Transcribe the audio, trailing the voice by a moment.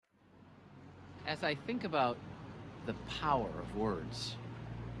As I think about the power of words,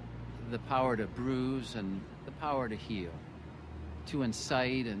 the power to bruise and the power to heal, to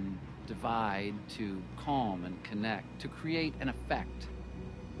incite and divide, to calm and connect, to create an effect,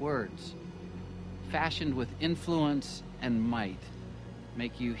 words, fashioned with influence and might,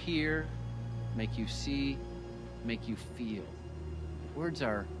 make you hear, make you see, make you feel. Words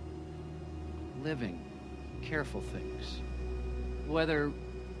are living, careful things. Whether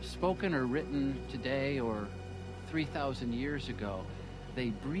spoken or written today or 3,000 years ago, they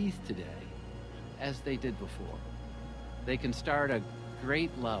breathe today as they did before. They can start a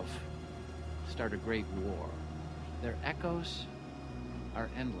great love, start a great war. Their echoes are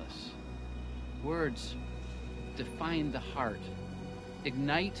endless. Words define the heart,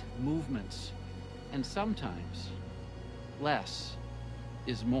 ignite movements, and sometimes less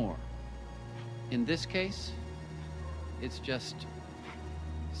is more. In this case, it's just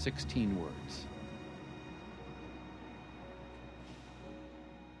 16 words.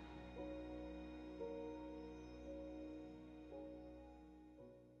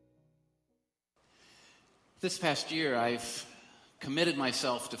 This past year, I've committed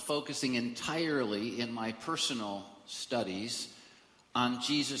myself to focusing entirely in my personal studies on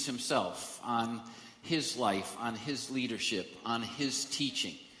Jesus himself, on his life, on his leadership, on his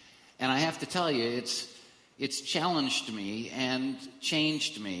teaching. And I have to tell you, it's challenged me and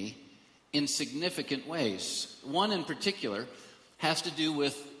changed me in significant ways. One in particular has to do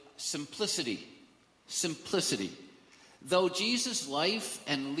with simplicity. Simplicity. Though Jesus' life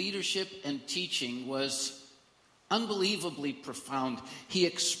and leadership and teaching was unbelievably profound, he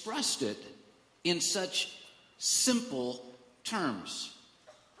expressed it in such simple terms.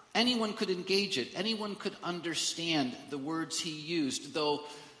 Anyone could engage it. Anyone could understand the words he used, though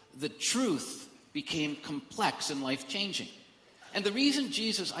the truth became complex and life-changing. And the reason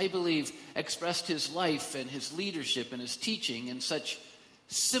Jesus, I believe, expressed his life and his leadership and his teaching in such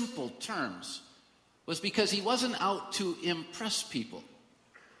simple terms was because he wasn't out to impress people.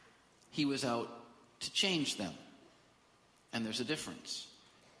 He was out to change them. And there's a difference.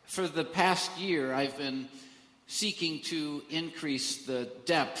 For the past year, I've been seeking to increase the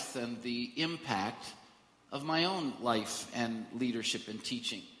depth and the impact of my own life and leadership and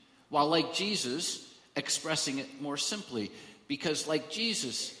teaching, while like Jesus, expressing it more simply. Because like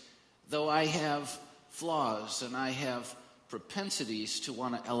Jesus, though I have flaws and I have propensities to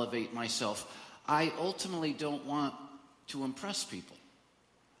want to elevate myself, I ultimately don't want to impress people.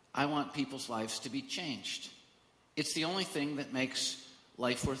 I want people's lives to be changed. It's the only thing that makes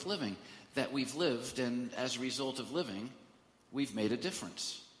life worth living, that we've lived, and as a result of living, we've made a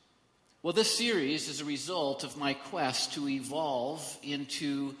difference. Well, this series is a result of my quest to evolve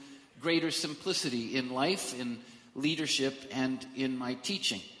into greater simplicity in life, in leadership, and in my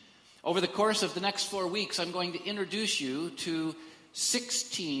teaching. Over the course of the next 4 weeks, I'm going to introduce you to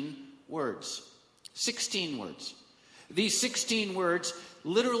 16 words. 16 words. These 16 words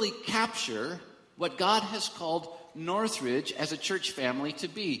literally capture what God has called Northridge as a church family to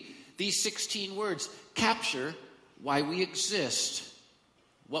be. These 16 words capture why we exist,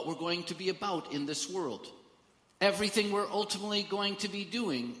 what we're going to be about in this world, everything we're ultimately going to be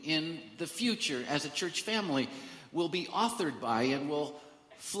doing in the future as a church family will be authored by and will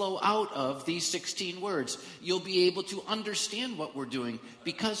flow out of these 16 words. You'll be able to understand what we're doing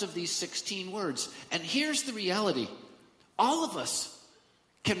because of these 16 words. And here's the reality. All of us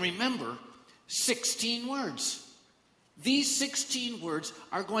can remember 16 words. These 16 words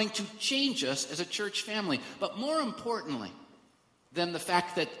are going to change us as a church family. But more importantly than the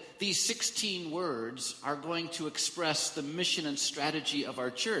fact that these 16 words are going to express the mission and strategy of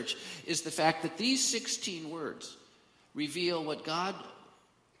our church is the fact that these 16 words reveal what God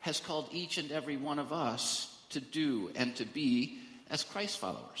has called each and every one of us to do and to be as Christ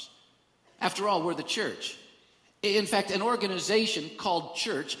followers. After all, we're the church. In fact, an organization called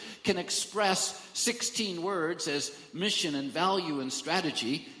church can express 16 words as mission and value and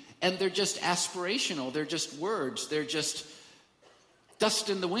strategy, and they're just aspirational. They're just words. They're just dust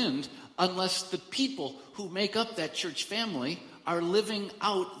in the wind unless the people who make up that church family are living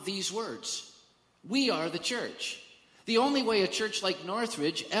out these words. We are the church. The only way a church like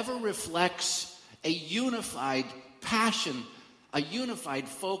Northridge ever reflects a unified passion, a unified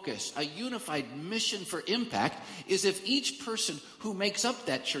focus, a unified mission for impact is if each person who makes up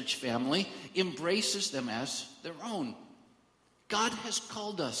that church family embraces them as their own. God has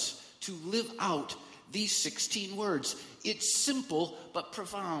called us to live out these 16 words. It's simple but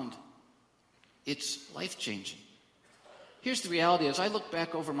profound. It's life-changing. Here's the reality. As I look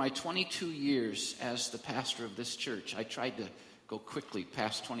back over my 22 years as the pastor of this church, I tried to go quickly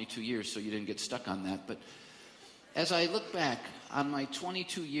past 22 years so you didn't get stuck on that. But as I look back on my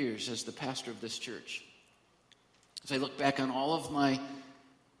 22 years as the pastor of this church, as I look back on all of my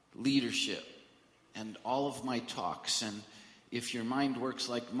leadership and all of my talks, and if your mind works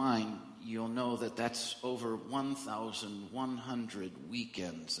like mine, you'll know that that's over 1,100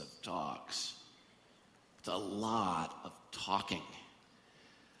 weekends of talks. It's a lot of talking.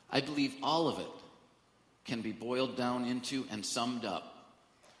 I believe all of it can be boiled down into and summed up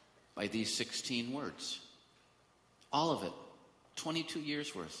by these 16 words. All of it, 22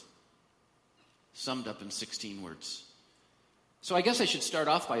 years worth, summed up in 16 words. So I guess I should start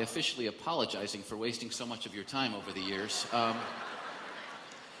off by officially apologizing for wasting so much of your time over the years.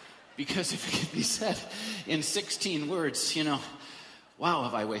 Because if it could be said in 16 words, wow,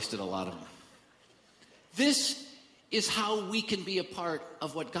 have I wasted a lot of them. This is how we can be a part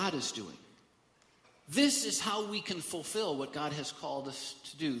of what God is doing. This is how we can fulfill what God has called us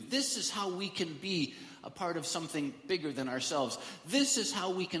to do. This is how we can be a part of something bigger than ourselves. This is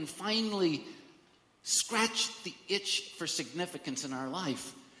how we can finally scratch the itch for significance in our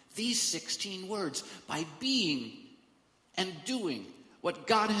life. These 16 words, by being and doing what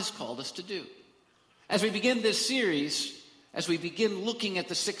God has called us to do. As we begin this series, as we begin looking at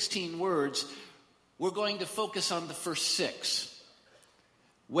the 16 words, we're going to focus on the first 6.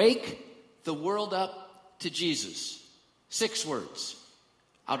 Wake the world up to Jesus. 6 words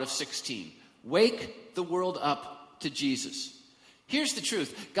out of 16. Wake the world up to Jesus. Here's the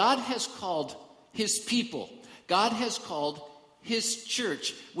truth. God has called his people. God has called his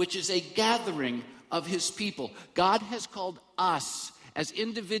church, which is a gathering of his people. God has called us as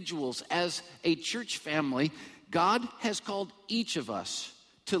individuals, as a church family. God has called each of us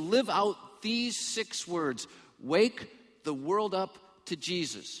to live out these 6 words. Wake the world up to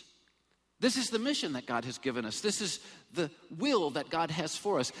Jesus. This is the mission that God has given us. This is the will that God has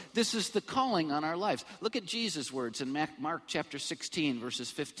for us. This is the calling on our lives. Look at Jesus' words in Mark chapter 16, verses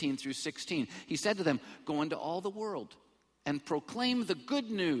 15 through 16. He said to them, "Go into all the world and proclaim the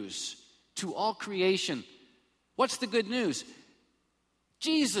good news to all creation." What's the good news?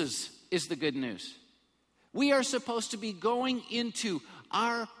 Jesus is the good news. We are supposed to be going into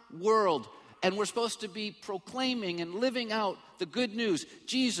our world, and we're supposed to be proclaiming and living out the good news.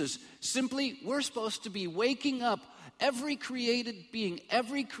 Jesus, simply, we're supposed to be waking up every created being,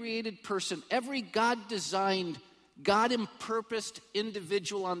 every created person, every God-designed, God-purposed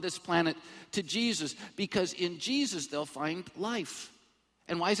individual on this planet to Jesus, because in Jesus they'll find life.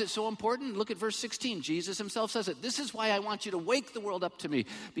 And why is it so important? Look at verse 16. Jesus himself says it. "This is why I want you to wake the world up to me,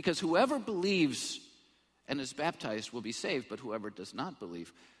 because whoever believes and is baptized will be saved, but whoever does not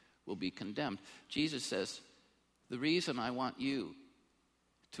believe will be condemned." Jesus says, the reason I want you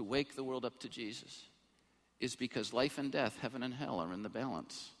to wake the world up to Jesus is because life and death, heaven and hell, are in the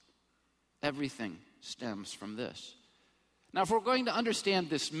balance. Everything stems from this. Now, if we're going to understand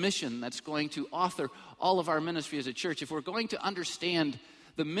this mission that's going to author all of our ministry as a church, if we're going to understand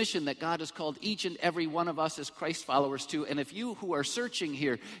the mission that God has called each and every one of us as Christ followers to, and if you who are searching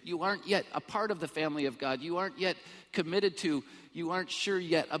here, you aren't yet a part of the family of God, you aren't yet committed to, you aren't sure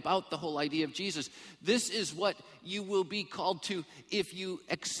yet about the whole idea of Jesus, this is what you will be called to if you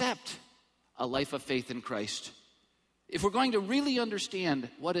accept a life of faith in Christ. If we're going to really understand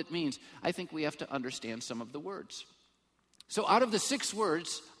what it means, I think we have to understand some of the words. So out of the 6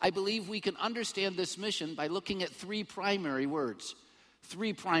 words, I believe we can understand this mission by looking at 3 primary words.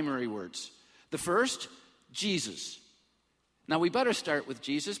 3 primary words. The first, Jesus. Now we better start with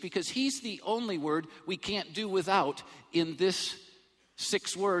Jesus because he's the only word we can't do without in this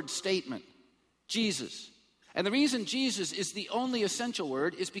 6-word statement. Jesus. And the reason Jesus is the only essential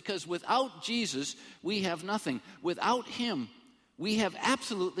word is because without Jesus, we have nothing. Without him, we have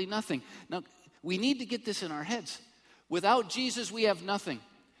absolutely nothing. Now, we need to get this in our heads. Without Jesus, we have nothing.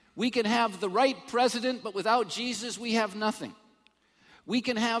 We can have the right president, but without Jesus, we have nothing. We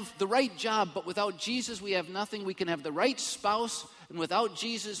can have the right job, but without Jesus, we have nothing. We can have the right spouse, and without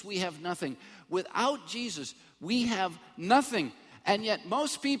Jesus, we have nothing. Without Jesus, we have nothing. And yet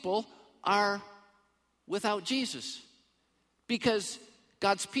most people are without Jesus because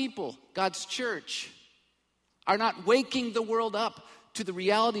God's people, God's church, are not waking the world up to the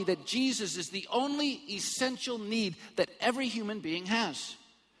reality that Jesus is the only essential need that every human being has.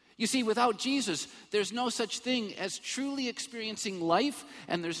 You see, without Jesus, there's no such thing as truly experiencing life,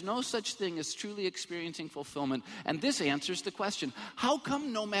 and there's no such thing as truly experiencing fulfillment. And this answers the question, how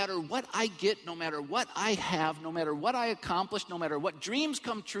come no matter what I get, no matter what I have, no matter what I accomplish, no matter what dreams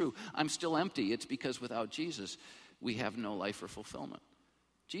come true, I'm still empty? It's because without Jesus, we have no life or fulfillment.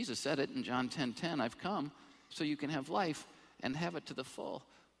 Jesus said it in John 10:10, I've come so you can have life and have it to the full.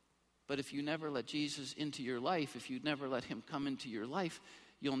 But if you never let Jesus into your life, if you never let him come into your life,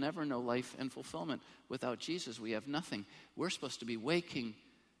 you'll never know life and fulfillment. Without Jesus, we have nothing. We're supposed to be waking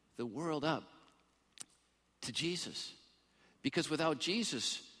the world up to Jesus. Because without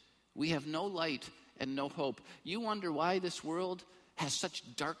Jesus, we have no light and no hope. You wonder why this world has such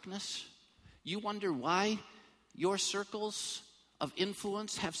darkness? You wonder why your circles of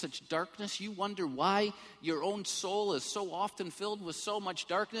influence have such darkness? You wonder why your own soul is so often filled with so much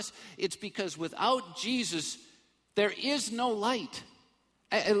darkness? It's because without Jesus, there is no light.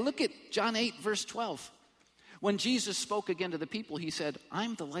 And look at John 8, verse 12. When Jesus spoke again to the people, he said,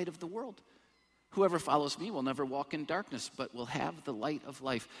 I'm the light of the world. Whoever follows me will never walk in darkness, but will have the light of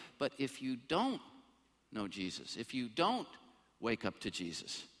life. But if you don't know Jesus, if you don't wake up to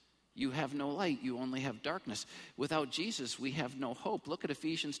Jesus, you have no light, you only have darkness. Without Jesus, we have no hope. Look at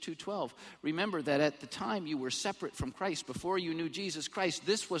Ephesians 2:12. Remember that at the time you were separate from Christ, before you knew Jesus Christ,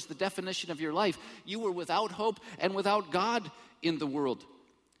 this was the definition of your life. You were without hope and without God in the world.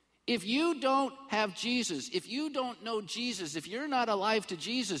 If you don't have Jesus, if you don't know Jesus, if you're not alive to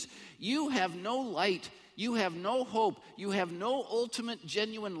Jesus, you have no light, you have no hope, you have no ultimate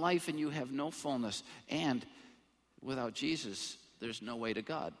genuine life, and you have no fullness. And without Jesus, there's no way to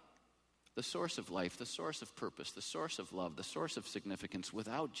God. The source of life, the source of purpose, the source of love, the source of significance.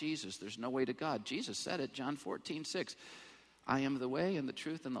 Without Jesus, there's no way to God. Jesus said it, John 14:6. I am the way and the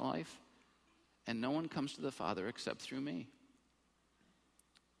truth and the life, and no one comes to the Father except through me.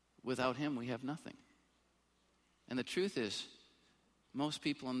 Without him, we have nothing. And the truth is, most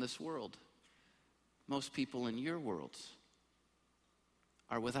people in this world, most people in your worlds,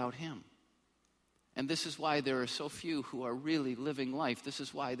 are without him. And this is why there are so few who are really living life. This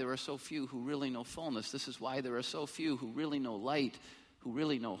is why there are so few who really know fullness. This is why there are so few who really know light, who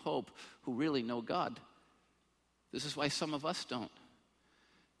really know hope, who really know God. This is why some of us don't.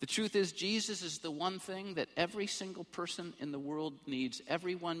 The truth is, Jesus is the one thing that every single person in the world needs.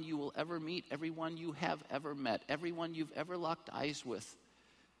 Everyone you will ever meet, everyone you have ever met, everyone you've ever locked eyes with,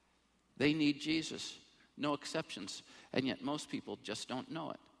 they need Jesus. No exceptions. And yet most people just don't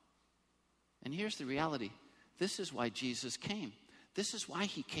know it. And here's the reality. This is why Jesus came. This is why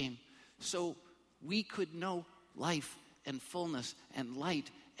he came. So we could know life and fullness and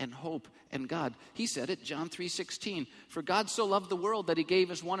light and hope and God. He said it, John 3:16. For God so loved the world that he gave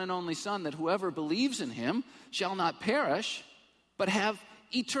his one and only Son, that whoever believes in him shall not perish, but have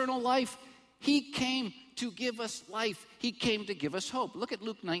eternal life. He came to give us life. He came to give us hope. Look at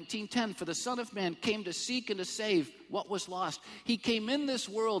Luke 19:10. For the Son of Man came to seek and to save what was lost. He came in this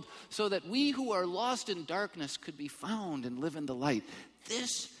world so that we who are lost in darkness could be found and live in the light.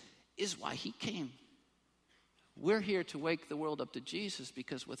 This is why he came. We're here to wake the world up to Jesus,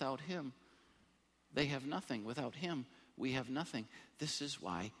 because without him, they have nothing. Without him, we have nothing. This is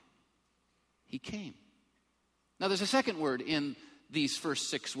why he came. Now, there's a second word in these first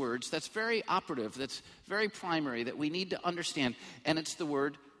 6 words that's very operative, that's very primary, that we need to understand, and it's the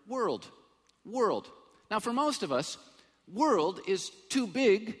word world. World. Now, for most of us, world is too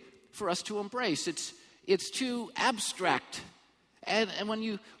big for us to embrace. It's too abstract. And when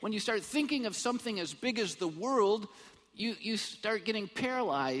you start thinking of something as big as the world, you start getting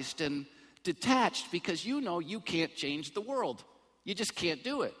paralyzed and detached, because you know you can't change the world. You just can't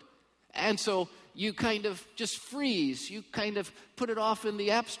do it. And so you kind of just freeze. You kind of put it off in the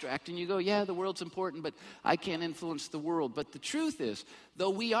abstract, and you go, yeah, the world's important, but I can't influence the world. But the truth is,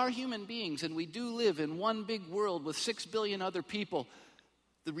 though we are human beings and we do live in one big world with 6 billion other people,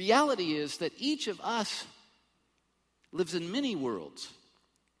 the reality is that each of us lives in many worlds.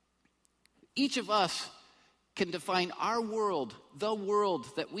 Each of us can define our world, the world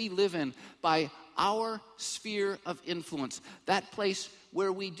that we live in, by our sphere of influence. That place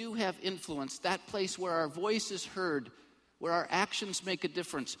where we do have influence, that place where our voice is heard, where our actions make a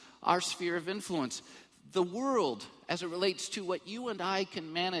difference, our sphere of influence. The world, as it relates to what you and I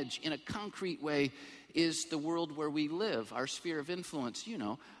can manage in a concrete way, is the world where we live, our sphere of influence. You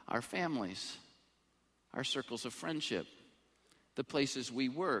know, our families, our circles of friendship, the places we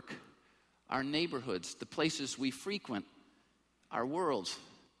work, our neighborhoods, the places we frequent, our worlds,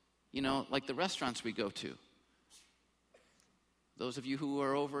 you know, like the restaurants we go to. Those of you who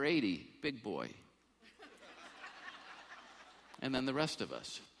are over 80, big boy. And then the rest of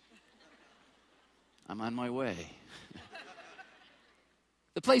us. I'm on my way.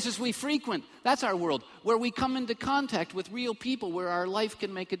 The places we frequent, that's our world, where we come into contact with real people, where our life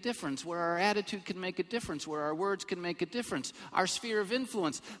can make a difference, where our attitude can make a difference, where our words can make a difference. Our sphere of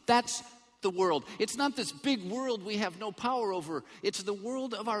influence, that's the world. It's not this big world we have no power over. It's the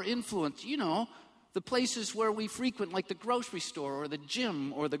world of our influence. You know, the places where we frequent, like the grocery store or the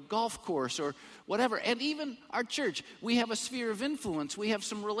gym or the golf course or whatever, and even our church. We have a sphere of influence. We have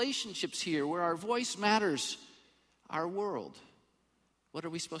some relationships here where our voice matters. Our world. What are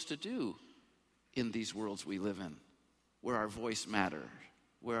we supposed to do in these worlds we live in, where our voice matters,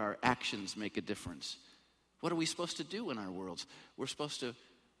 where our actions make a difference? What are we supposed to do in our worlds? We're supposed to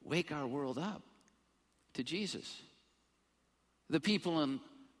wake our world up to Jesus. The people in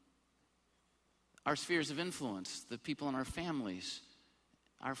our spheres of influence, the people in our families,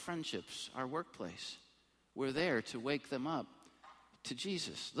 our friendships, our workplace, we're there to wake them up to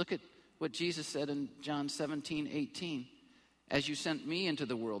Jesus. Look at what Jesus said in John 17:18. As you sent me into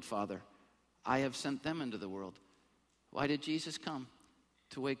the world, Father, I have sent them into the world. Why did Jesus come?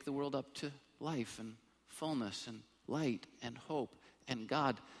 To wake the world up to life and fullness and light and hope and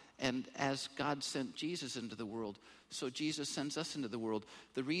God. And as God sent Jesus into the world, so Jesus sends us into the world.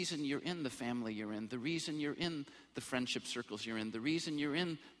 The reason you're in the family you're in, the reason you're in the friendship circles you're in, the reason you're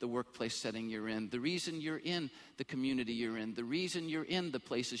in the workplace setting you're in, the reason you're in the community you're in, the reason you're in the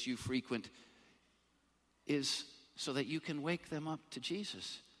places you frequent is so that you can wake them up to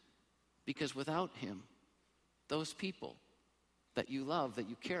Jesus. Because without him, those people that you love, that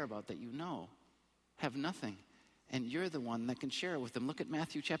you care about, that you know, have nothing. And you're the one that can share it with them. Look at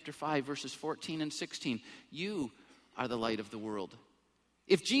Matthew chapter 5, verses 14 and 16. You are the light of the world.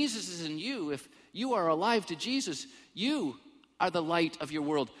 If Jesus is in you, if you are alive to Jesus, you are the light of your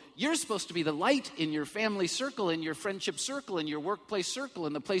world. You're supposed to be the light in your family circle, in your friendship circle, in your workplace circle,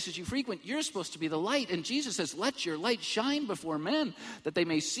 in the places you frequent. You're supposed to be the light. And Jesus says, let your light shine before men, that they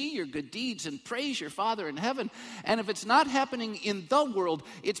may see your good deeds and praise your Father in heaven. And if it's not happening in the world,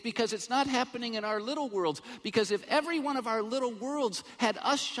 it's because it's not happening in our little worlds. Because if every one of our little worlds had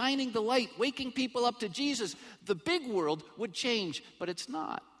us shining the light, waking people up to Jesus, the big world would change. But it's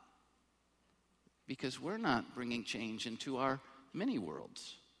not. Because we're not bringing change into our many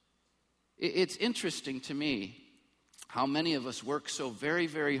worlds. It's interesting to me how many of us work so very,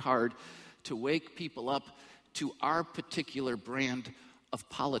 very hard to wake people up to our particular brand of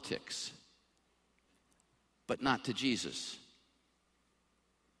politics, but not to Jesus.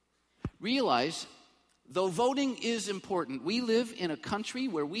 Realize, though voting is important, we live in a country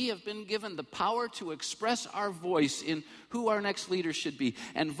where we have been given the power to express our voice in who our next leader should be.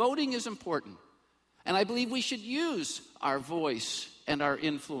 And voting is important. And I believe we should use our voice and our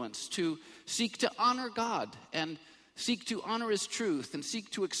influence to seek to honor God and seek to honor his truth and seek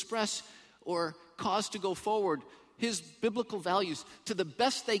to express or cause to go forward his biblical values to the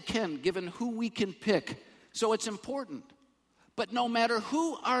best they can, given who we can pick. So it's important. But no matter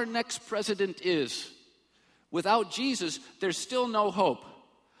who our next president is, without Jesus, there's still no hope.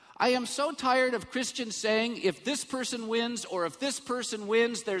 I am so tired of Christians saying, if this person wins or if this person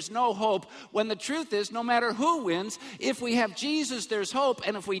wins, there's no hope. When the truth is, no matter who wins, if we have Jesus, there's hope.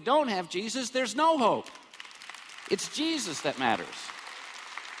 And if we don't have Jesus, there's no hope. It's Jesus that matters.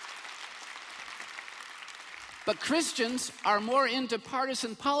 But Christians are more into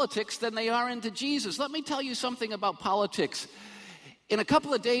partisan politics than they are into Jesus. Let me tell you something about politics. In a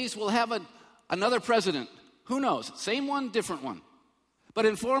couple of days, we'll have another president. Who knows? Same one, different one. But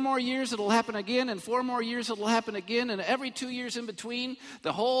in 4 more years, it'll happen again. In 4 more years, it'll happen again. And every 2 years in between,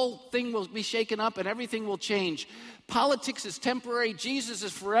 the whole thing will be shaken up and everything will change. Politics is temporary. Jesus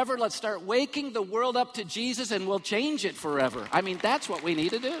is forever. Let's start waking the world up to Jesus and we'll change it forever. I mean, that's what we need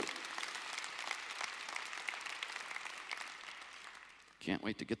to do. Can't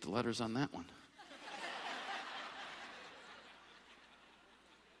wait to get the letters on that one.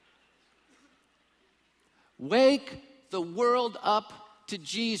 Wake the world up to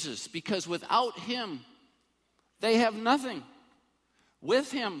Jesus, because without him, they have nothing.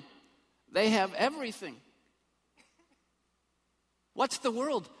 With him, they have everything. What's the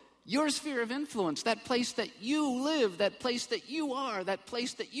world? Your sphere of influence, that place that you live, that place that you are, that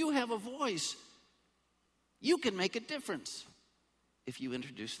place that you have a voice. You can make a difference if you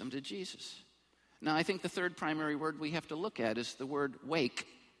introduce them to Jesus. Now, I think the third primary word we have to look at is the word wake.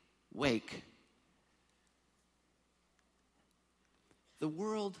 Wake. The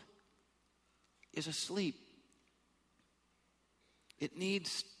world is asleep. It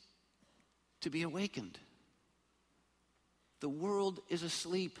needs to be awakened. The world is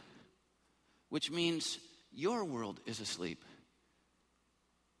asleep, which means your world is asleep.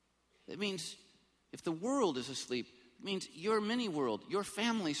 It means if the world is asleep, it means your mini world, your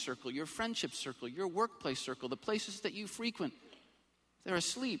family circle, your friendship circle, your workplace circle, the places that you frequent, they're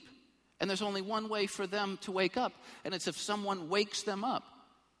asleep. And there's only one way for them to wake up, and it's if someone wakes them up.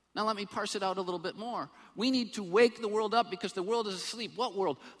 Now let me parse it out a little bit more. We need to wake the world up because the world is asleep. What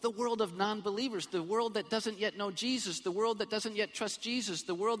world? The world of non-believers, the world that doesn't yet know Jesus, the world that doesn't yet trust Jesus,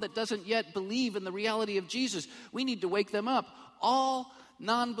 the world that doesn't yet believe in the reality of Jesus. We need to wake them up. All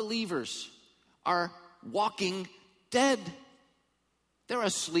non-believers are walking dead. They're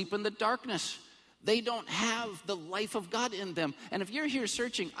asleep in the darkness. They don't have the life of God in them. And if you're here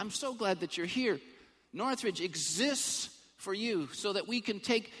searching, I'm so glad that you're here. Northridge exists for you so that we can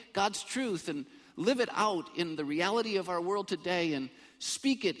take God's truth and live it out in the reality of our world today and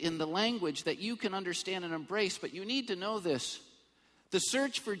speak it in the language that you can understand and embrace. But you need to know this. The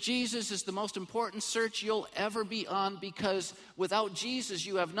search for Jesus is the most important search you'll ever be on, because without Jesus,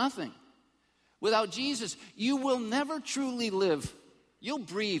 you have nothing. Without Jesus, you will never truly live. You'll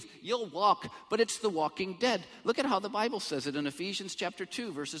breathe, you'll walk, but it's the walking dead. Look at how the Bible says it in Ephesians chapter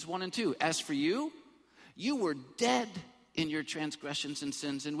 2, verses 1 and 2. As for you, you were dead in your transgressions and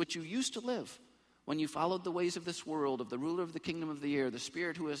sins in which you used to live when you followed the ways of this world, of the ruler of the kingdom of the air, the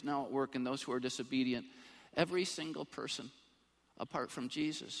spirit who is now at work in those who are disobedient. Every single person, apart from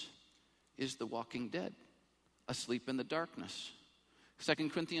Jesus, is the walking dead, asleep in the darkness.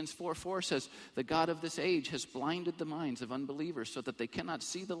 2 Corinthians 4:4 says, the God of this age has blinded the minds of unbelievers so that they cannot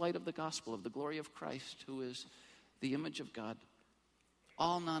see the light of the gospel of the glory of Christ, who is the image of God.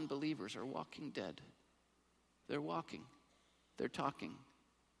 All non-believers are walking dead. They're walking. They're talking,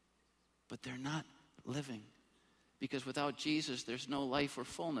 but they're not living. Because without Jesus, there's no life or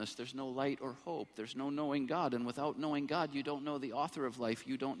fullness. There's no light or hope. There's no knowing God. And without knowing God, you don't know the author of life.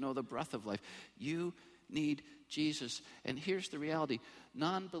 You don't know the breath of life. You need Jesus. And here's the reality.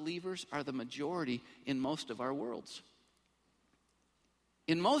 Non-believers are the majority in most of our worlds.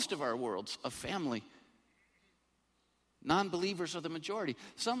 In most of our worlds of family, non-believers are the majority.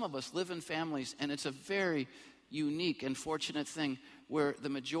 Some of us live in families, and it's a very unique and fortunate thing where the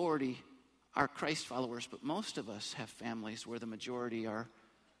majority are Christ followers, but most of us have families where the majority are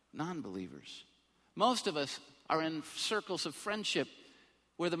non-believers. Most of us are in circles of friendship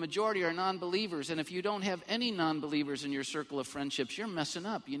where the majority are non-believers, and if you don't have any non-believers in your circle of friendships, you're messing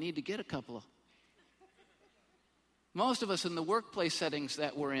up. You need to get a couple. Most of us in the workplace settings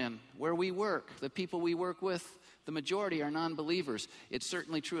that we're in, where we work, the people we work with, the majority are non-believers. It's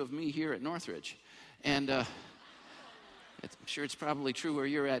certainly true of me here at Northridge. And I'm sure it's probably true where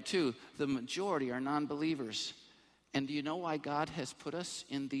you're at too. The majority are non-believers. And do you know why God has put us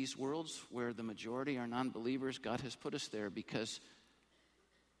in these worlds where the majority are non-believers? God has put us there because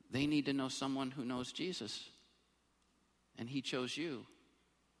they need to know someone who knows Jesus. And He chose you.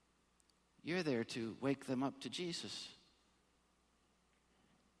 You're there to wake them up to Jesus.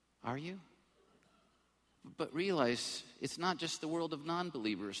 Are you? But realize it's not just the world of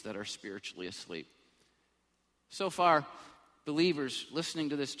non-believers that are spiritually asleep. So far, believers listening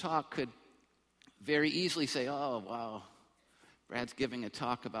to this talk could very easily say, oh, wow, Brad's giving a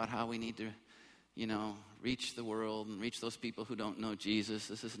talk about how we need to, reach the world and reach those people who don't know Jesus.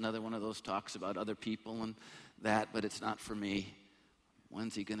 This is another one of those talks about other people and that, but it's not for me.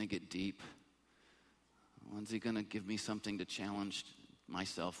 When's he going to get deep? When's he going to give me something to challenge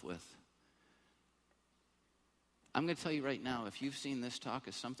myself with? I'm going to tell you right now, if you've seen this talk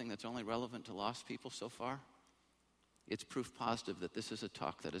as something that's only relevant to lost people so far, it's proof positive that this is a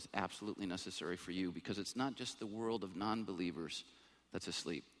talk that is absolutely necessary for you, because it's not just the world of non-believers that's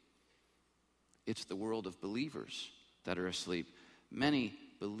asleep. It's the world of believers that are asleep. Many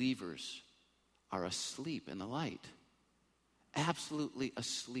believers are asleep in the light. Absolutely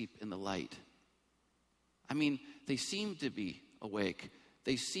asleep in the light. I mean, they seem to be awake.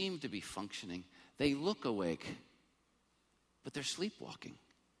 They seem to be functioning. They look awake, but they're sleepwalking.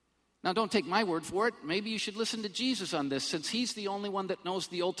 Now, don't take my word for it. Maybe you should listen to Jesus on this, since He's the only one that knows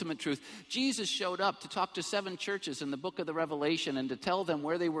the ultimate truth. Jesus showed up to talk to 7 churches in the book of the Revelation and to tell them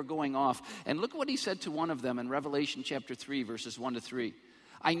where they were going off. And look what He said to one of them in Revelation chapter 3, verses 1 to 3.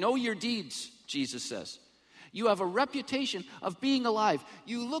 I know your deeds, Jesus says. You have a reputation of being alive.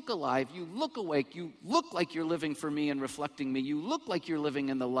 You look alive. You look awake. You look like you're living for me and reflecting me. You look like you're living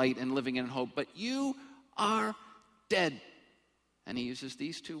in the light and living in hope. But you are dead. And He uses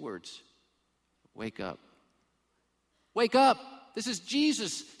these 2 words. Wake up. Wake up. This is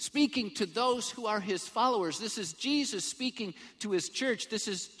Jesus speaking to those who are His followers. This is Jesus speaking to His church. This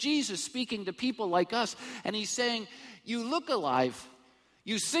is Jesus speaking to people like us. And He's saying, you look alive.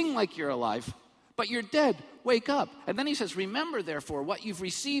 You sing like you're alive. But you're dead. Wake up. And then He says, remember, therefore, what you've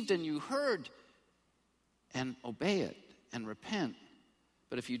received and you heard, and obey it and repent.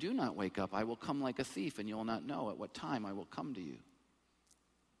 But if you do not wake up, I will come like a thief, and you will not know at what time I will come to you.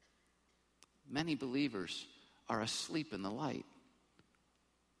 Many believers are asleep in the light.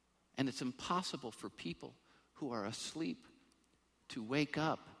 And it's impossible for people who are asleep to wake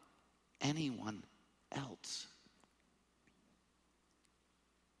up anyone else.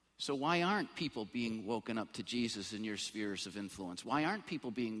 So why aren't people being woken up to Jesus in your spheres of influence? Why aren't people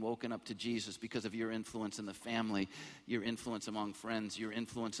being woken up to Jesus because of your influence in the family, your influence among friends, your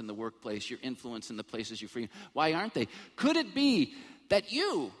influence in the workplace, your influence in the places you frequent? Why aren't they? Could it be that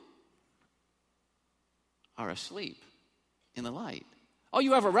you are asleep in the light? Oh,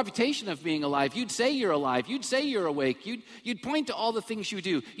 you have a reputation of being alive. You'd say you're alive. You'd say you're awake. You'd point to all the things you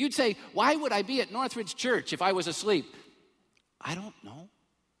do. You'd say, why would I be at Northridge Church if I was asleep? I don't know.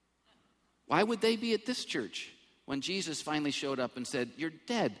 Why would they be at this church when Jesus finally showed up and said, you're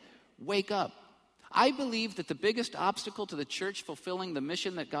dead, wake up? I believe that the biggest obstacle to the church fulfilling the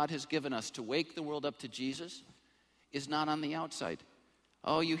mission that God has given us to wake the world up to Jesus is not on the outside.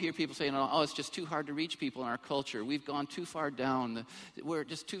 Oh, you hear people saying, oh, it's just too hard to reach people in our culture. We've gone too far down. We're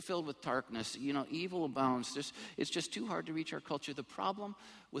just too filled with darkness. Evil abounds. It's just too hard to reach our culture. The problem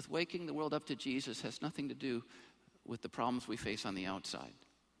with waking the world up to Jesus has nothing to do with the problems we face on the outside.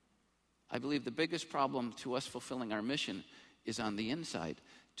 I believe the biggest problem to us fulfilling our mission is on the inside.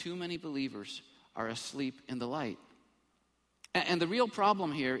 Too many believers are asleep in the light. And the real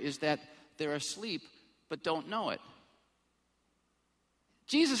problem here is that they're asleep but don't know it.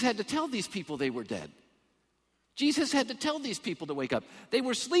 Jesus had to tell these people they were dead. Jesus had to tell these people to wake up. They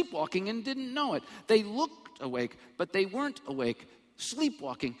were sleepwalking and didn't know it. They looked awake, but they weren't awake,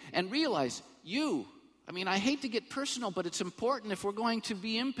 sleepwalking, and realized I hate to get personal, but it's important if we're going to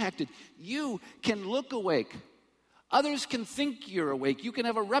be impacted. You can look awake. Others can think you're awake. You can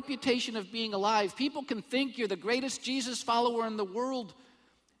have a reputation of being alive. People can think you're the greatest Jesus follower in the world.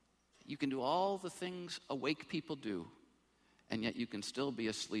 You can do all the things awake people do, and yet you can still be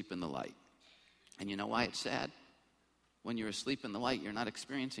asleep in the light. And you know why it's sad? When you're asleep in the light, you're not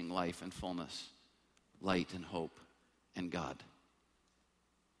experiencing life and fullness, light and hope and God.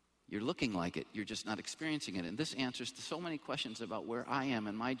 You're looking like it, you're just not experiencing it. And this answers to so many questions about where I am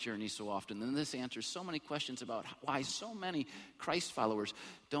in my journey so often. And this answers so many questions about why so many Christ followers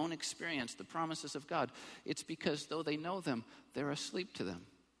don't experience the promises of God. It's because though they know them, they're asleep to them.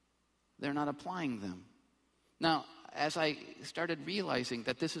 They're not applying them. Now, as I started realizing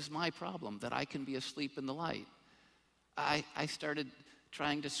that this is my problem, that I can be asleep in the light, I started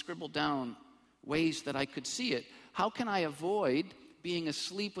trying to scribble down ways that I could see it. How can I avoid being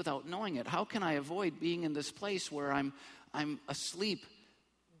asleep without knowing it? How can I avoid being in this place where I'm asleep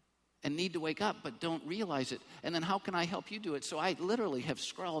and need to wake up but don't realize it? And then how can I help you do it? So I literally have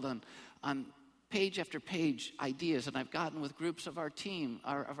scrawled on page after page ideas, and I've gotten with groups of our team,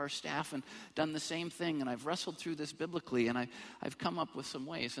 of our staff, and done the same thing, and I've wrestled through this biblically, and I've come up with some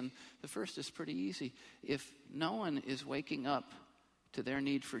ways. And the first is pretty easy. If no one is waking up to their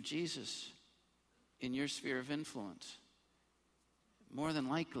need for Jesus in your sphere of influence, more than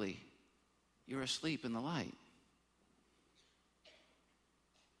likely, you're asleep in the light.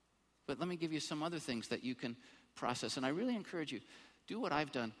 But let me give you some other things that you can process. And I really encourage you, do what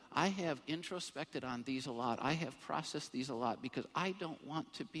I've done. I have introspected on these a lot. I have processed these a lot because I don't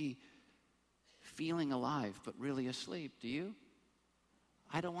want to be feeling alive but really asleep. Do you?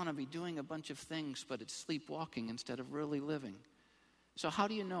 I don't want to be doing a bunch of things but it's sleepwalking instead of really living. So how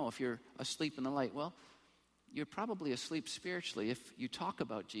do you know if you're asleep in the light? Well, you're probably asleep spiritually if you talk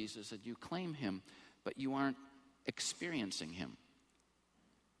about Jesus and you claim him, but you aren't experiencing him.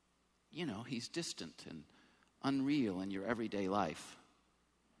 He's distant and unreal in your everyday life.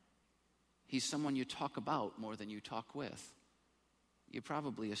 He's someone you talk about more than you talk with. You're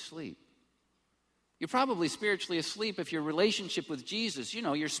probably asleep. You're probably spiritually asleep if your relationship with Jesus,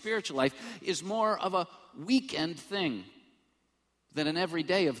 your spiritual life, is more of a weekend thing than an every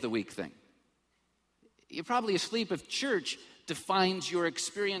day of the week thing. You're probably asleep if church defines your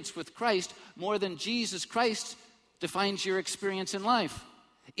experience with Christ more than Jesus Christ defines your experience in life.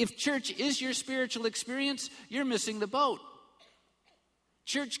 If church is your spiritual experience, you're missing the boat.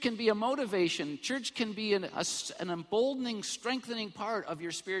 Church can be a motivation. Church can be an emboldening, strengthening part of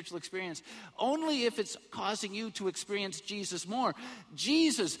your spiritual experience only if it's causing you to experience Jesus more.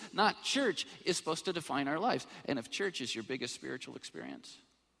 Jesus, not church, is supposed to define our lives. And if church is your biggest spiritual experience,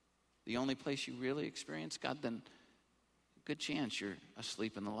 the only place you really experience God, then good chance you're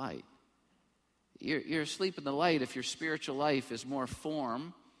asleep in the light. You're asleep in the light if your spiritual life is more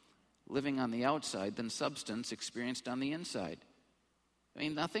form, living on the outside, than substance experienced on the inside.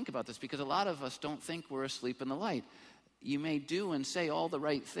 Now think about this, because a lot of us don't think we're asleep in the light. You may do and say all the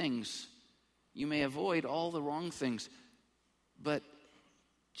right things. You may avoid all the wrong things. But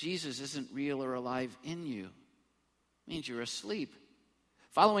Jesus isn't real or alive in you. It means you're asleep.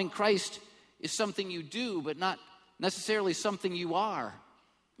 Following Christ is something you do, but not necessarily something you are.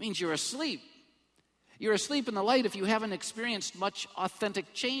 It means you're asleep. You're asleep in the light if you haven't experienced much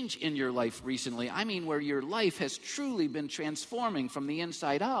authentic change in your life recently. I mean, where your life has truly been transforming from the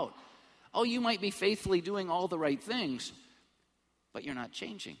inside out. Oh, you might be faithfully doing all the right things, but you're not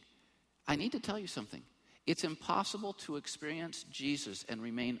changing. I need to tell you something. It's impossible to experience Jesus and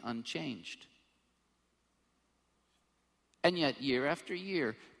remain unchanged. And yet, year after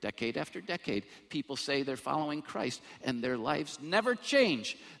year, decade after decade, people say they're following Christ, and their lives never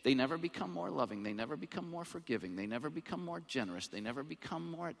change. They never become more loving. They never become more forgiving. They never become more generous. They never become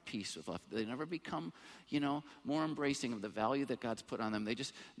more at peace with life. They never become, more embracing of the value that God's put on them. They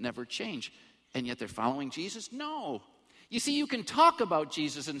just never change. And yet they're following Jesus? No. You see, you can talk about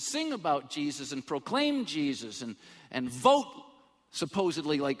Jesus and sing about Jesus and proclaim Jesus and vote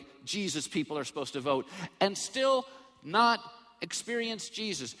supposedly like Jesus people are supposed to vote, and still not experience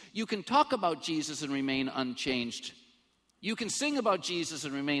Jesus. You can talk about Jesus and remain unchanged. You can sing about Jesus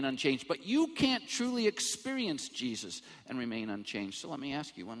and remain unchanged, but you can't truly experience Jesus and remain unchanged. So let me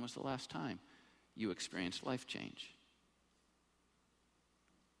ask you, when was the last time you experienced life change?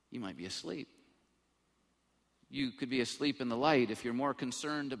 You might be asleep. You could be asleep in the light if you're more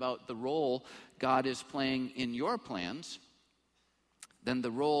concerned about the role God is playing in your plans than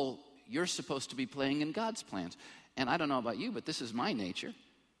the role you're supposed to be playing in God's plans. And I don't know about you, but this is my nature.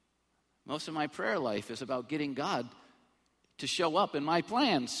 Most of my prayer life is about getting God to show up in my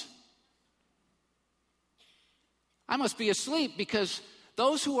plans. I must be asleep because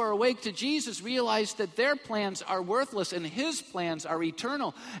those who are awake to Jesus realize that their plans are worthless and His plans are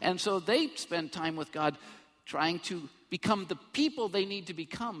eternal. And so they spend time with God trying to become the people they need to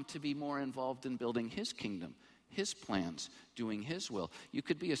become to be more involved in building His kingdom, His plans, doing His will. You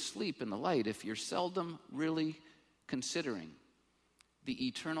could be asleep in the light if you're seldom really considering the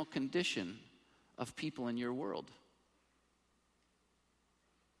eternal condition of people in your world.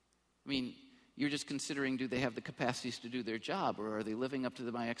 I mean, you're just considering, do they have the capacities to do their job, or are they living up to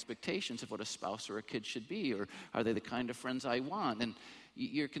my expectations of what a spouse or a kid should be, or are they the kind of friends I want? And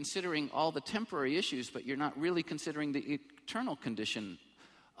you're considering all the temporary issues, but you're not really considering the eternal condition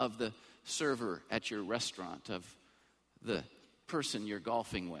of the server at your restaurant, of the person you're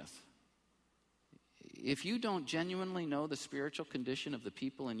golfing with. If you don't genuinely know the spiritual condition of the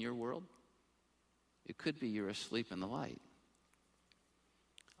people in your world, it could be you're asleep in the light.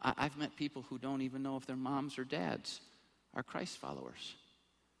 I've met people who don't even know if their moms or dads are Christ followers.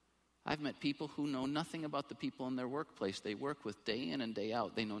 I've met people who know nothing about the people in their workplace they work with day in and day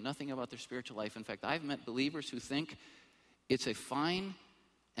out. They know nothing about their spiritual life. In fact, I've met believers who think it's a fine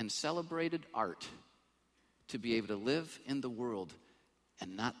and celebrated art to be able to live in the world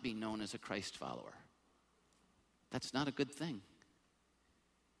and not be known as a Christ follower. That's not a good thing.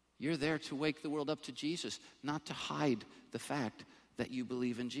 You're there to wake the world up to Jesus, not to hide the fact that you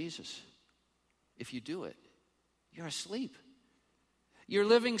believe in Jesus. If you do it, you're asleep. You're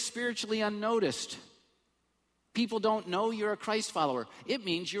living spiritually unnoticed. People don't know you're a Christ follower. It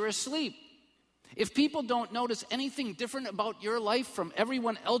means you're asleep. If people don't notice anything different about your life from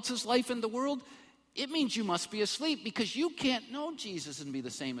everyone else's life in the world, it means you must be asleep, because you can't know Jesus and be the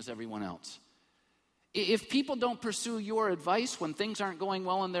same as everyone else. If people don't pursue your advice when things aren't going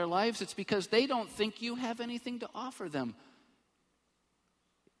well in their lives, it's because they don't think you have anything to offer them.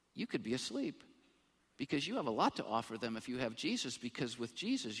 You could be asleep because you have a lot to offer them if you have Jesus, because with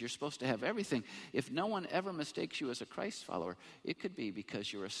Jesus, you're supposed to have everything. If no one ever mistakes you as a Christ follower, it could be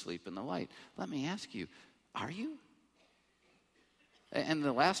because you're asleep in the light. Let me ask you, are you? And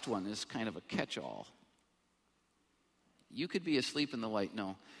the last one is kind of a catch-all. You could be asleep in the light.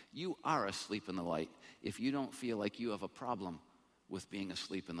 No, you are asleep in the light if you don't feel like you have a problem with being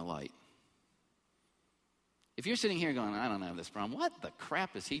asleep in the light. If you're sitting here going, I don't have this problem, what the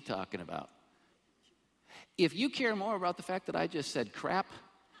crap is he talking about? If you care more about the fact that I just said crap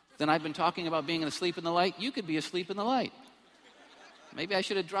than I've been talking about being asleep in the light, you could be asleep in the light. Maybe I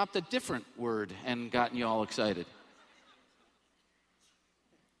should have dropped a different word and gotten you all excited.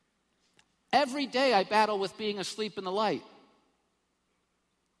 Every day I battle with being asleep in the light.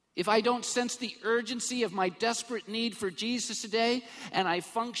 If I don't sense the urgency of my desperate need for Jesus today, and I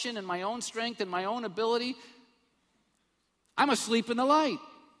function in my own strength and my own ability, I'm asleep in the light.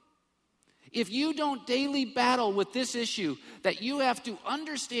 If you don't daily battle with this issue, that you have to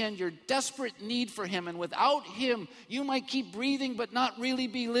understand your desperate need for Him, and without Him, you might keep breathing but not really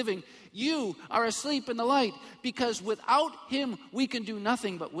be living, you are asleep in the light, because without Him, we can do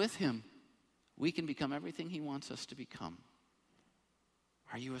nothing, but with Him, we can become everything He wants us to become.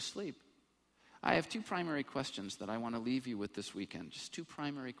 Are you asleep? I have two primary questions that I want to leave you with this weekend, just two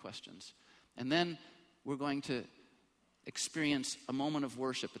primary questions. And then we're going to experience a moment of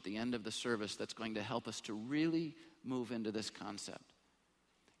worship at the end of the service that's going to help us to really move into this concept.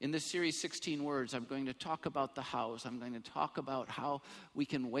 In this series, 16 Words, I'm going to talk about the hows. I'm going to talk about how we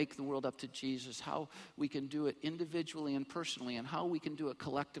can wake the world up to Jesus, how we can do it individually and personally, and how we can do it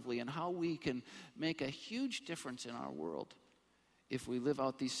collectively, and how we can make a huge difference in our world if we live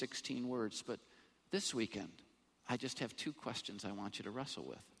out these 16 words. But this weekend, I just have two questions I want you to wrestle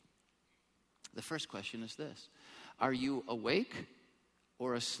with. The first question is this: are you awake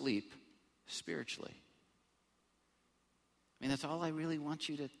or asleep spiritually? I mean, that's all I really want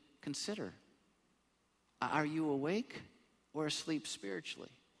you to consider. Are you awake or asleep spiritually?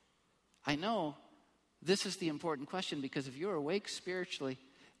 I know this is the important question, because if you're awake spiritually,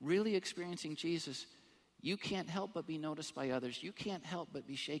 really experiencing Jesus, you can't help but be noticed by others. You can't help but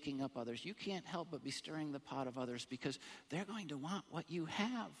be shaking up others. You can't help but be stirring the pot of others, because they're going to want what you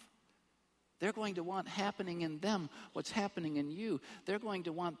have. They're going to want happening in them what's happening in you. They're going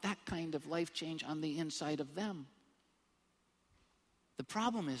to want that kind of life change on the inside of them. The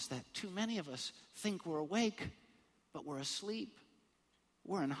problem is that too many of us think we're awake, but we're asleep.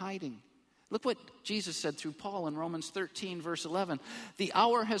 We're in hiding. Look what Jesus said through Paul in Romans 13, verse 11. The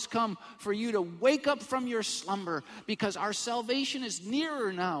hour has come for you to wake up from your slumber, because our salvation is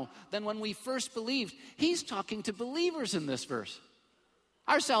nearer now than when we first believed. He's talking to believers in this verse.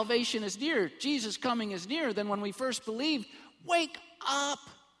 Our salvation is near. Jesus' coming is nearer than when we first believed. Wake up.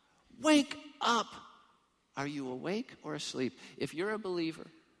 Wake up. Are you awake or asleep? If you're a believer,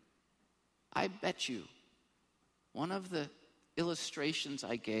 I bet you one of the illustrations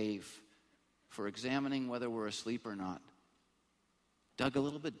I gave for examining whether we're asleep or not dug a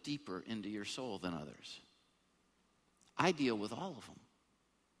little bit deeper into your soul than others. I deal with all of them.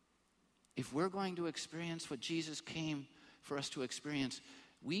 If we're going to experience what Jesus came for us to experience,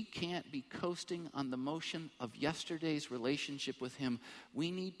 we can't be coasting on the motion of yesterday's relationship with him. We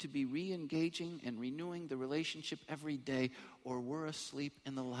need to be re-engaging and renewing the relationship every day, or we're asleep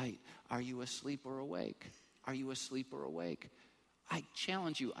in the light. Are you asleep or awake? Are you asleep or awake? I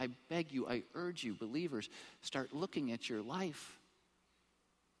challenge you, I beg you, I urge you, believers, start looking at your life.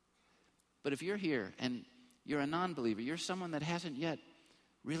 But if you're here and you're a non-believer, you're someone that hasn't yet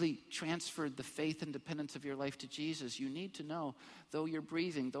really transferred the faith and dependence of your life to Jesus, you need to know, though you're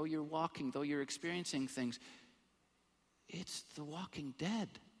breathing, though you're walking, though you're experiencing things, it's the walking dead.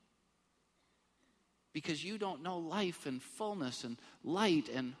 Because you don't know life and fullness and light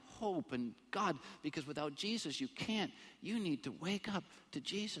and hope and God. Because without Jesus, you can't. You need to wake up to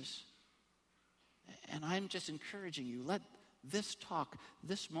Jesus. And I'm just encouraging you, let this talk,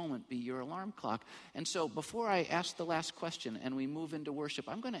 this moment be your alarm clock. And so before I ask the last question and we move into worship,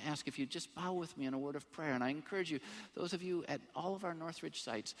 I'm going to ask if you just bow with me in a word of prayer. And I encourage you, those of you at all of our Northridge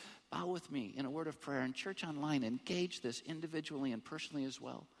sites, bow with me in a word of prayer. And Church Online, engage this individually and personally as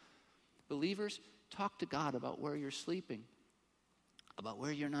well. Believers, talk to God about where you're sleeping, about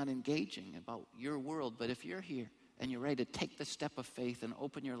where you're not engaging, about your world. But if you're here and you're ready to take the step of faith and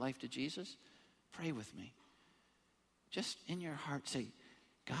open your life to Jesus, pray with me. Just in your heart say,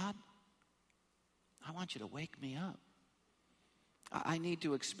 God, I want you to wake me up. I need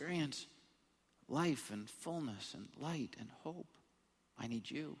to experience life and fullness and light and hope. I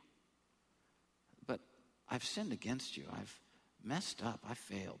need you. But I've sinned against you. I've messed up. I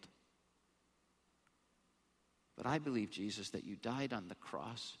failed. But I believe, Jesus, that you died on the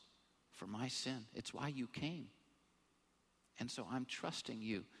cross for my sin. It's why you came. And so I'm trusting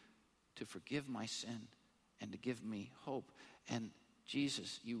you to forgive my sin and to give me hope. And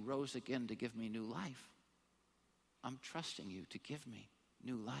Jesus, you rose again to give me new life. I'm trusting you to give me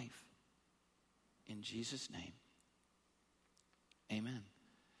new life. In Jesus' name, amen.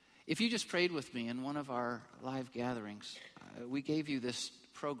 If you just prayed with me in one of our live gatherings, we gave you this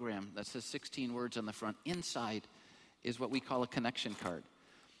program that says 16 words on the front. Inside is what we call a connection card.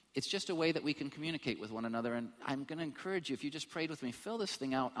 It's just a way that we can communicate with one another. And I'm going to encourage you, if you just prayed with me, fill this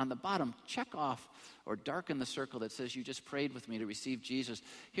thing out. On the bottom, check off or darken the circle that says you just prayed with me to receive Jesus.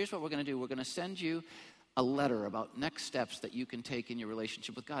 Here's what we're going to do. We're going to send you a letter about next steps that you can take in your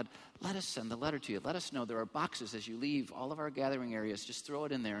relationship with God. Let us send the letter to you. Let us know. There are boxes as you leave all of our gathering areas. Just throw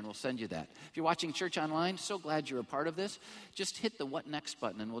it in there and we'll send you that. If you're watching Church Online, so glad you're a part of this. Just hit the What Next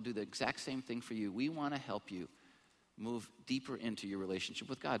button and we'll do the exact same thing for you. We want to help you move deeper into your relationship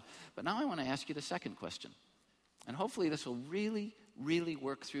with God. But now I want to ask you the second question. And hopefully this will really, really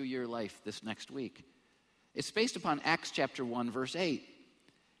work through your life this next week. It's based upon Acts chapter 1, verse 8.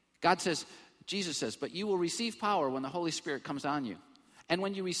 Jesus says, but you will receive power when the Holy Spirit comes on you. And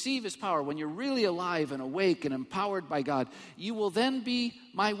when you receive his power, when you're really alive and awake and empowered by God, you will then be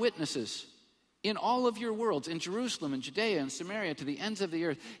my witnesses in all of your worlds, in Jerusalem and Judea and Samaria, to the ends of the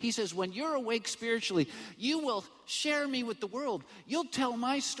earth. He says, when you're awake spiritually, you will share me with the world. You'll tell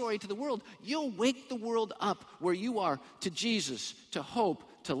my story to the world. You'll wake the world up where you are, to Jesus, to hope,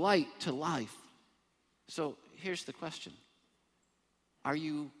 to light, to life. So here's the question. Are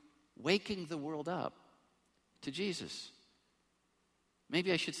you waking the world up to Jesus?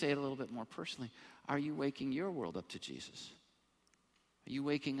 Maybe I should say it a little bit more personally. Are you waking your world up to Jesus? Are you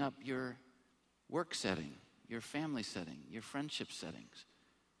waking up your work setting, your family setting, your friendship settings?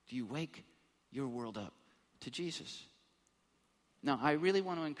 Do you wake your world up to Jesus? Now, I really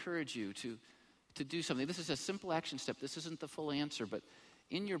want to encourage you to do something. This is a simple action step. This isn't the full answer, but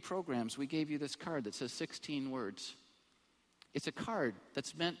in your programs, we gave you this card that says 16 words. It's a card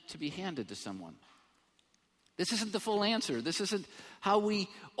that's meant to be handed to someone. This isn't the full answer. This isn't how we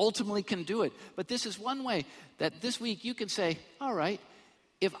ultimately can do it. But this is one way that this week you can say, all right,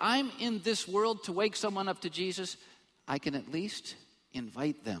 if I'm in this world to wake someone up to Jesus, I can at least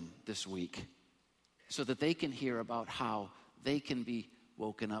invite them this week so that they can hear about how they can be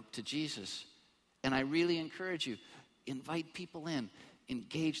woken up to Jesus. And I really encourage you, invite people in,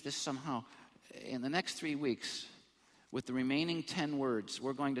 engage this somehow. In the next 3 weeks, with the remaining 10 words,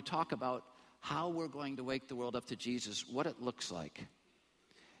 we're going to talk about how we're going to wake the world up to Jesus, what it looks like.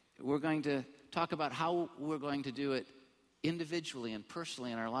 We're going to talk about how we're going to do it individually and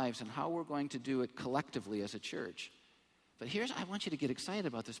personally in our lives, and how we're going to do it collectively as a church. But I want you to get excited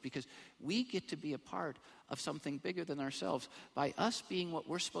about this, because we get to be a part of something bigger than ourselves. By us being what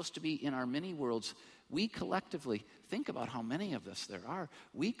we're supposed to be in our many worlds, we collectively, think about how many of us there are,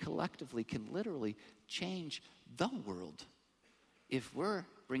 we collectively can literally change the world if we're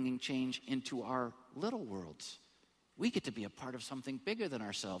bringing change into our little worlds. We get to be a part of something bigger than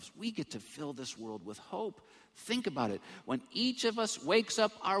ourselves. We get to fill this world with hope. Think about it. When each of us wakes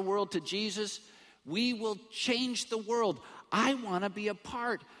up our world to Jesus, we will change the world. I want to be a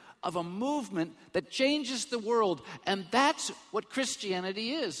part of a movement that changes the world. And that's what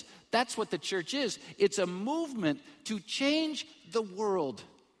Christianity is. That's what the church is. It's a movement to change the world.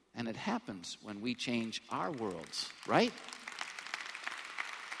 And it happens when we change our worlds, right?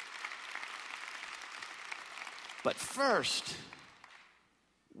 But first,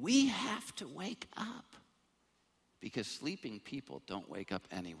 we have to wake up, because sleeping people don't wake up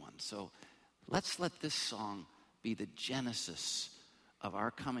anyone. So let's let this song be the genesis of our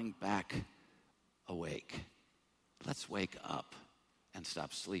coming back awake. Let's wake up and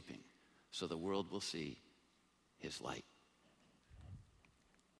stop sleeping so the world will see his light.